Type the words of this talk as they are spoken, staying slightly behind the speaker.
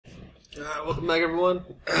Welcome back, everyone.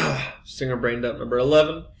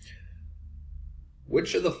 StingerBrainDump11.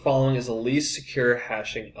 Which of the following is the least secure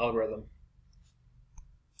hashing algorithm?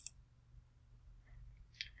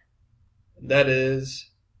 That is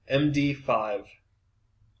MD5.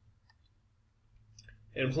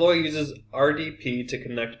 An employee uses RDP to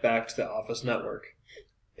connect back to the office network.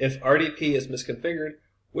 If RDP is misconfigured,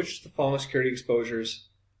 which of the following security exposures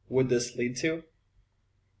would this lead to?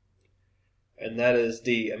 And that is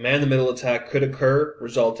D. A man-in-the-middle attack could occur,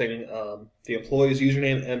 resulting the employee's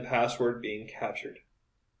username and password being captured.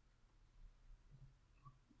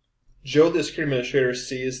 Joe, the security administrator,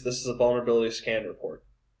 sees this as a vulnerability scan report.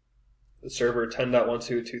 The server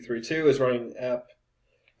 10.12232 is running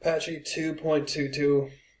Apache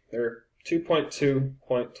 2.22 or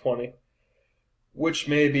 2.2.20, which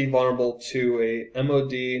may be vulnerable to a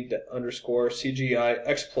mod_CGI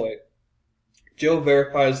exploit. Joe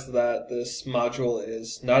verifies that this module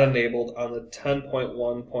is not enabled on the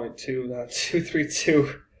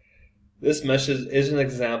 10.1.2.232. This message is an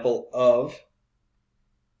example of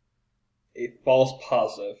a false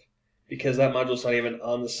positive, because that module is not even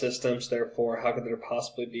on the system, so therefore how could there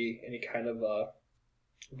possibly be any kind of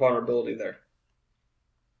vulnerability there?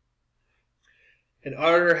 An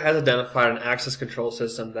auditor has identified an access control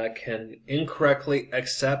system that can incorrectly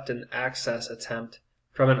accept an access attempt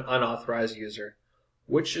from an unauthorized user.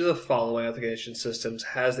 Which of the following authentication systems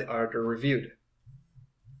has the auditor reviewed?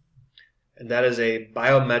 And that is a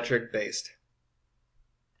biometric based.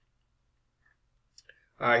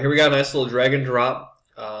 Alright, here we got a nice little drag and drop.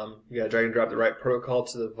 We got to drag and drop the right protocol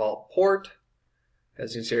to the vault port.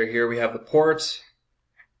 As you can see here, we have the ports,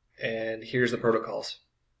 and here's the protocols.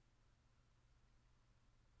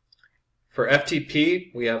 For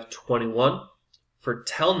FTP, we have 21. For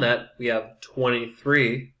Telnet, we have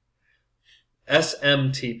 23.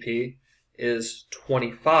 SMTP is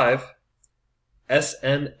 25.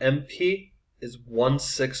 SNMP is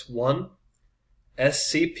 161.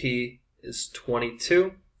 SCP is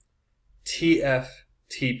 22.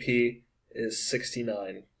 TFTP is 69. I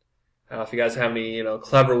don't know if you guys have any,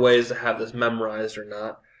 clever ways to have this memorized or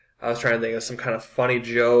not. I was trying to think of some kind of funny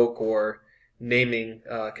joke or naming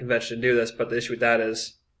convention to do this, but the issue with that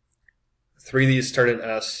is 3 of these start in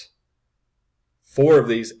S, 4 of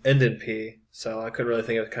these end in P, so I couldn't really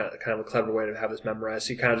think of kind of a clever way to have this memorized.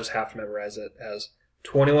 So you kind of just have to memorize it as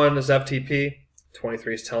 21 is FTP,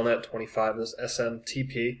 23 is Telnet, 25 is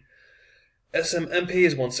SMTP, SMMP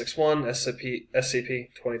is 161,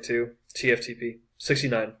 SCP 22, TFTP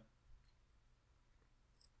 69.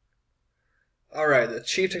 Alright, the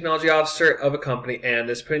Chief Technology Officer of a company and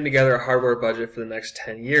is putting together a hardware budget for the next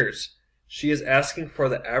 10 years. She is asking for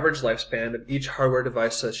the average lifespan of each hardware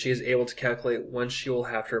device so that she is able to calculate when she will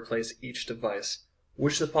have to replace each device.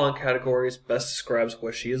 Which of the following categories best describes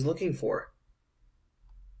what she is looking for?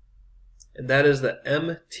 And that is the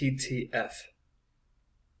MTTF,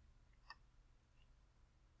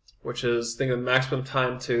 which is, think of maximum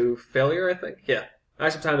time to failure, I think? Yeah,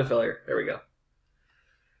 maximum time to failure. There we go.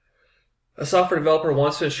 A software developer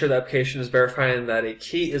wants to ensure the application is verifying that a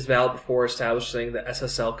key is valid before establishing the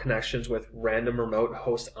SSL connections with random remote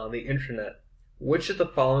hosts on the internet. Which of the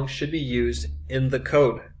following should be used in the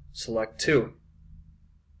code? Select 2.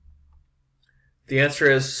 The answer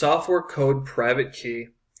is software code private key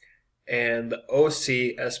and the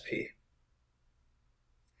OCSP.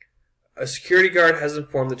 A security guard has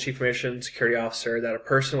informed the Chief Information Security Officer that a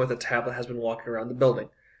person with a tablet has been walking around the building.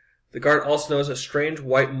 The guard also noticed strange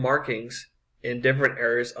white markings in different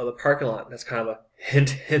areas of the parking lot. That's kind of a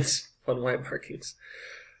hint, fun white markings.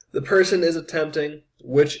 The person is attempting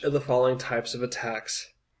which of the following types of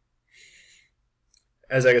attacks?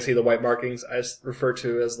 As I can see, the white markings I refer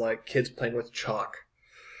to as like kids playing with chalk.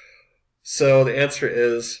 So the answer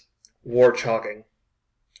is war chalking.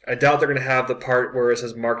 I doubt they're going to have the part where it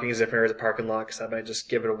says markings different areas of the parking lot, because that might just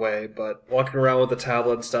give it away, but walking around with a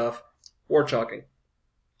tablet and stuff, war chalking.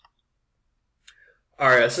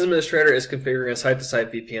 Alright, a system administrator is configuring a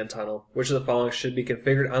site-to-site VPN tunnel. Which of the following should be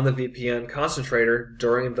configured on the VPN concentrator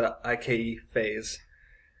during the IKE phase?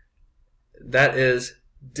 That is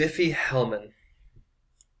Diffie-Hellman.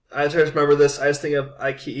 I just remember this. I just think of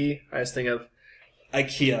IKE. I just think of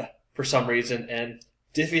IKEA for some reason. And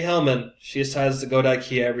Diffie-Hellman, she decides to go to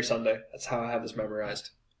IKEA every Sunday. That's how I have this memorized.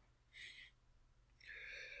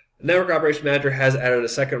 The Network Operations Manager has added a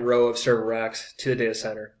second row of server racks to the data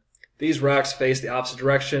center. These racks face the opposite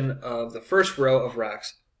direction of the first row of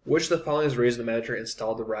racks. Which of the following is the reason the manager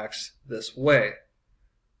installed the racks this way?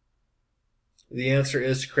 The answer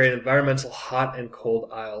is to create environmental hot and cold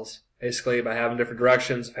aisles. Basically, by having different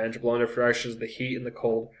directions, fans are blowing different directions, the heat and the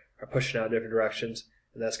cold are pushing out different directions,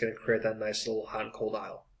 and that's going to create that nice little hot and cold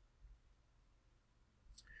aisle.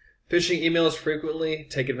 Phishing emails frequently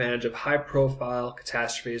take advantage of high-profile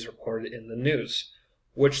catastrophes reported in the news.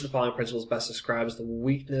 Which of the following principles best describes the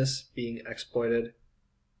weakness being exploited?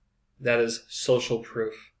 That is social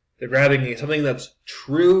proof. They're grabbing something that's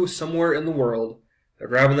true somewhere in the world. They're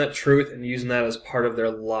grabbing that truth and using that as part of their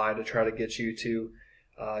lie to try to get you to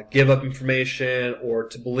give up information or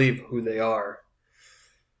to believe who they are.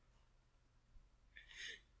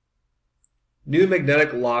 New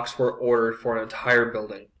magnetic locks were ordered for an entire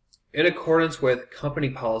building. In accordance with company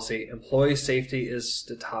policy, employee safety is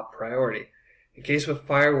the top priority. In case of a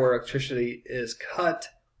fire where electricity is cut,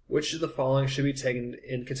 which of the following should be taken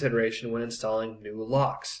in consideration when installing new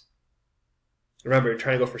locks? Remember, you're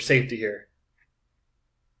trying to go for safety here.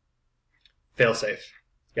 Fail-safe.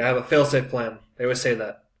 You gotta have a fail-safe plan. They always say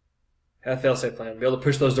that. Have a fail-safe plan. Be able to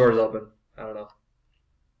push those doors open. I don't know.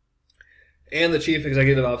 And the Chief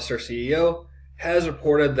Executive Officer, CEO, has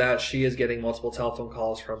reported that she is getting multiple telephone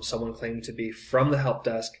calls from someone claiming to be from the help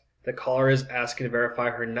desk. The caller is asking to verify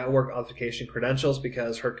her network authentication credentials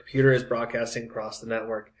because her computer is broadcasting across the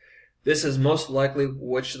network. This is most likely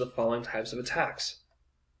which of the following types of attacks?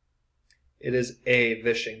 It is A,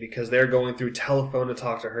 vishing, because they're going through telephone to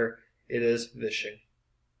talk to her. It is vishing.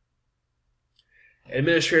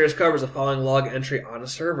 Administrator discovers the following log entry on a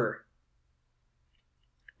server.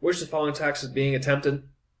 Which of the following attacks is being attempted?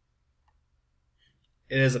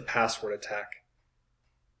 It is a password attack.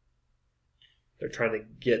 They're trying to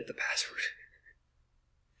get the password.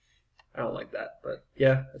 I don't like that, but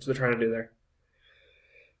yeah, that's what they're trying to do there.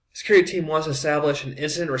 The security team wants to establish an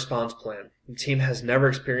incident response plan. The team has never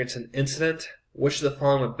experienced an incident. Which of the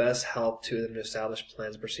following would best help to them to establish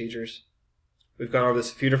plans and procedures? We've gone over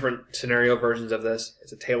this a few different scenario versions of this.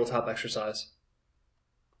 It's a tabletop exercise.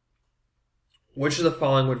 Which of the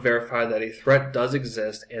following would verify that a threat does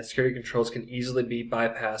exist and security controls can easily be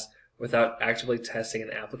bypassed without actively testing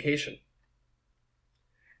an application?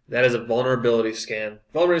 That is a vulnerability scan.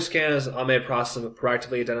 Vulnerability scan is an automated process of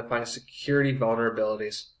proactively identifying security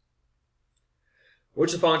vulnerabilities.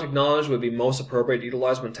 Which of the following technology would be most appropriate to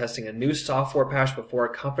utilize when testing a new software patch before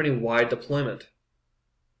a company-wide deployment?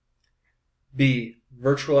 B.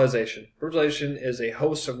 Virtualization. Virtualization is a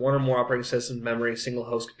host of one or more operating systems, memory, single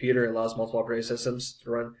host computer. It allows multiple operating systems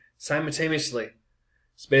to run simultaneously.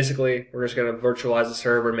 So basically, we're just going to virtualize the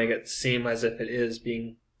server and make it seem as if it is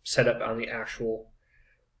being set up on the actual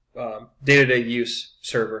day-to-day use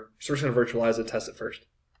server. So we're just going to virtualize it and test it first.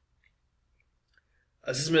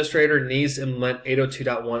 A system administrator needs to implement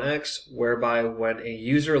 802.1x, whereby when a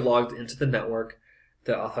user logged into the network,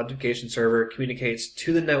 the authentication server communicates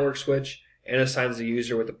to the network switch and assigns the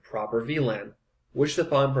user with the proper VLAN. Which of the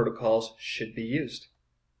following protocols should be used?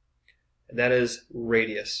 And that is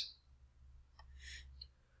Radius.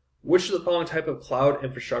 Which of the following type of cloud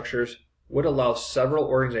infrastructures would allow several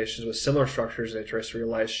organizations with similar structures and interests to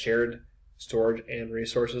realize shared storage and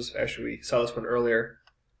resources? Actually, we saw this one earlier.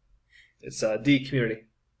 It's D, community.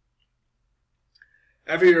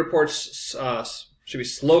 After your reports should be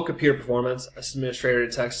slow computer performance, a system administrator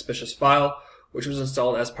detects suspicious file, which was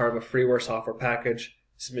installed as part of a freeware software package.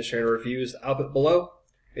 The system administrator reviews the output below.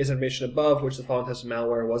 Based on information above, which of the following types of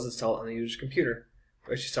malware was installed on the user's computer?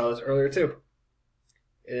 We actually saw this earlier too.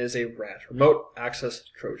 It is a RAT, Remote Access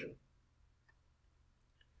Trojan.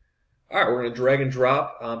 Alright, we're going to drag and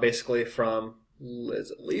drop basically from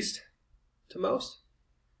least to most.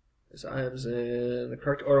 This items in the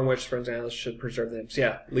correct order in which forensic analysts should preserve the names.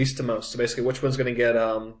 Yeah, least to most. So basically, which one's going to get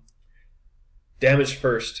damaged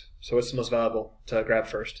first? So what's the most valuable to grab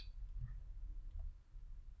first?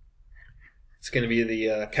 It's going to be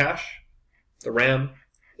the cache, the RAM,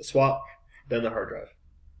 the swap, then the hard drive.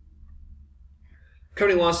 The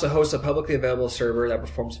company wants to host a publicly available server that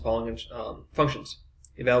performs the following functions.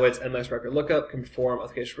 Evaluates NMAX record lookup, can perform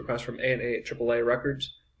authentication requests from A&A AAA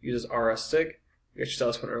records, uses RSSIG. We actually saw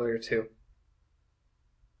this one earlier too.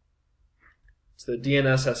 It's the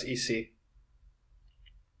DNSSEC. The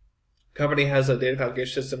company has a data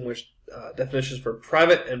classification system which definitions for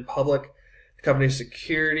private and public. The company's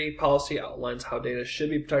security policy outlines how data should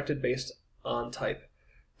be protected based on type.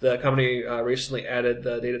 The company recently added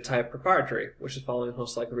the data type proprietary, which is following the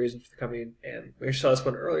most likely reason for the company, and we saw this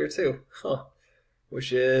one earlier too,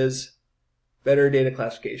 which is better data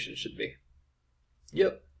classification should be.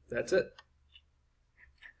 Yep, that's it.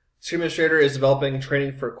 Security Administrator is developing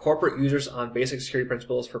training for corporate users on basic security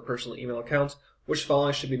principles for personal email accounts, which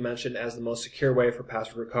following should be mentioned as the most secure way for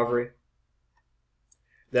password recovery.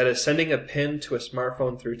 That is sending a PIN to a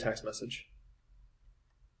smartphone through text message.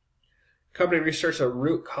 The company researched a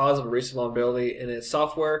root cause of a recent vulnerability in its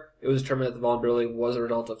software. It was determined that the vulnerability was a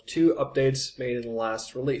result of 2 updates made in the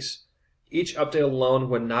last release. Each update alone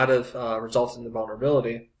would not have resulted in the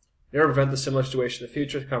vulnerability. In order to prevent the similar situation in the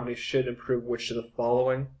future, the company should improve which of the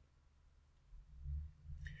following?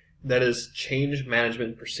 That is, change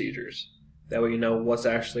management procedures. That way you know what's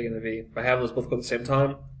actually going to be. By having those both go at the same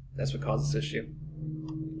time, that's what caused this issue.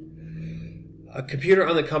 A computer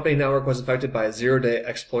on the company network was infected by a zero-day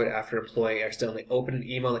exploit after an employee accidentally opened an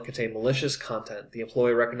email that contained malicious content. The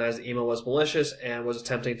employee recognized the email was malicious and was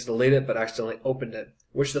attempting to delete it, but accidentally opened it.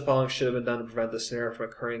 Which of the following should have been done to prevent this scenario from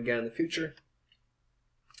occurring again in the future?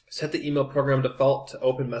 Set the email program default to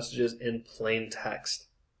open messages in plain text.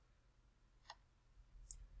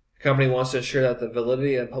 The company wants to ensure that the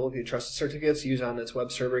validity and publicly trusted certificates used on its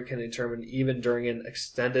web server can be determined even during an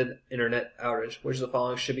extended internet outage. Which of the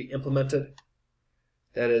following should be implemented?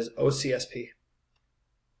 That is OCSP.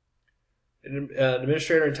 An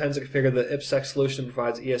administrator intends to configure the IPsec solution that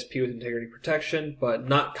provides ESP with integrity protection, but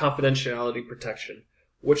not confidentiality protection.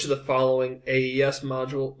 Which of the following AES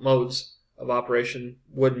modes of operation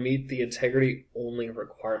would meet the integrity-only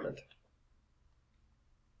requirement?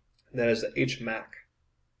 That is the HMAC.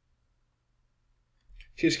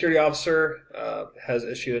 Chief Security Officer has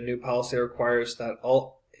issued a new policy that requires that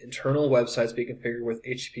all internal websites be configured with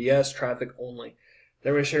HTTPS traffic only. The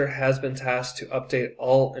administrator has been tasked to update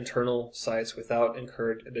all internal sites without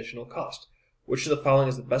incurred additional cost. Which of the following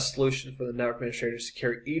is the best solution for the network administrator to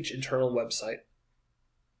secure each internal website?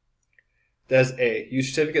 That is A.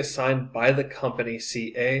 Use certificate signed by the company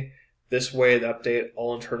CA. This way they update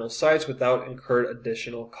all internal sites without incurred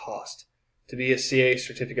additional cost. To be a CA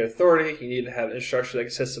certificate authority, you need to have an infrastructure that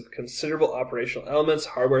consists of considerable operational elements,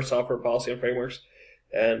 hardware, software, policy, and frameworks,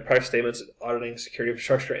 and practice statements, auditing, security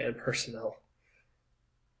infrastructure, and personnel.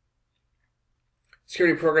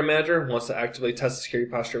 Security Program Manager wants to actively test the security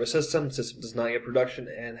posture of a system. The system does not yet production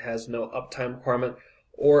and has no uptime requirement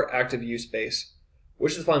or active use base.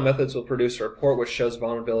 Which of the following methods will produce a report which shows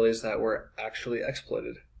vulnerabilities that were actually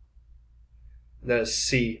exploited? That is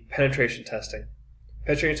C. Penetration testing.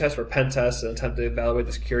 Penetration tests or pen tests is an attempt to evaluate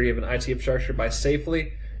the security of an IT infrastructure by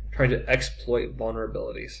safely trying to exploit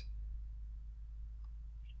vulnerabilities.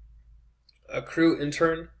 A crew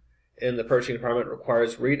intern in the purchasing department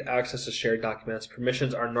requires read access to shared documents.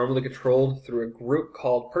 Permissions are normally controlled through a group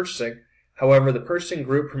called purchasing. However, the purchasing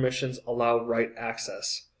group permissions allow write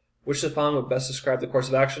access. Which of the following would best describe the course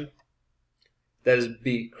of action? That is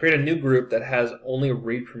B. Create a new group that has only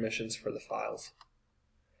read permissions for the files.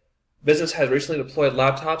 Business has recently deployed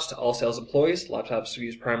laptops to all sales employees. Laptops are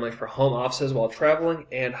used primarily for home offices while traveling,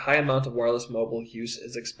 and high amount of wireless mobile use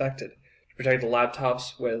is expected. To protect the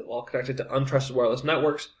laptops while connected to untrusted wireless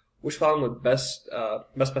networks, which following would best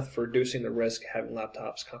method for reducing the risk of having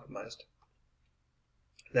laptops compromised?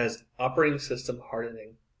 That is operating system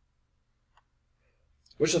hardening.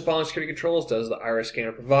 Which of the following security controls does the iris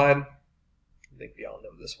scanner provide? I think we all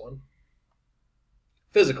know this one.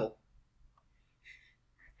 Physical.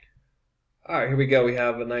 Alright, here we go. We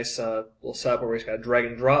have a nice little setup where we just got drag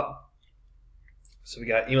and drop. So we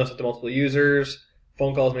got emails sent to multiple users,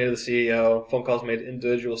 phone calls made to the CEO, phone calls made to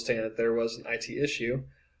individuals saying that there was an IT issue,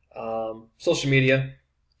 social media,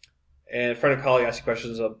 and friend and colleague asking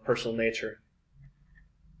questions of personal nature.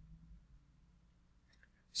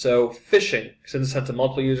 So phishing, since it's sent to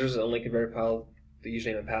multiple users and only can verify the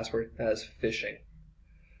username and password, that is phishing.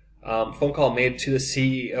 Phone call made to the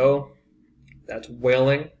CEO, that's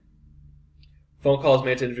whaling. Phone calls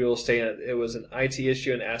made to individuals stating that it was an IT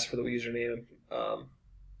issue and asked for the username,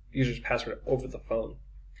 user's password over the phone.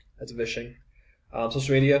 That's phishing.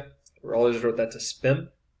 Social media, we always wrote that to spam.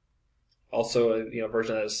 Also, a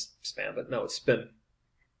version that is spam, but no, it's spam.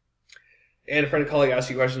 And a friend and colleague asks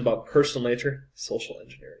you questions about personal nature, social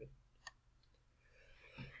engineering.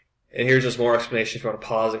 And here's just more explanation if you want to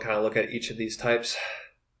pause and kind of look at each of these types.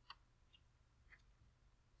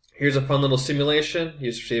 Here's a fun little simulation. You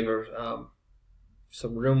just receive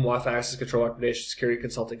some room Wi-Fi access control recommendation security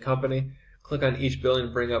consulting company. Click on each building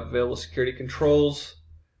to bring up available security controls.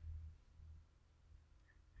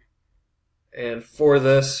 And for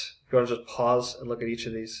this, if you want to just pause and look at each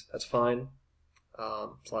of these, that's fine.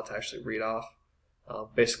 It's a lot to actually read off.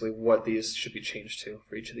 Basically what these should be changed to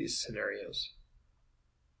for each of these scenarios.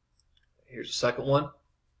 Here's the second one.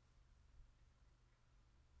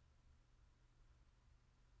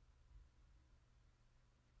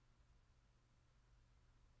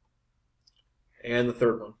 And the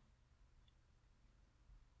third one.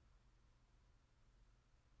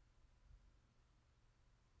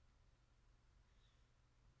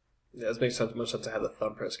 Yeah, it makes much sense to have the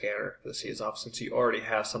thumbprint scanner for the seize off since you already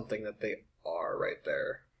have something that they are right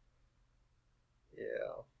there.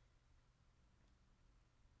 Yeah.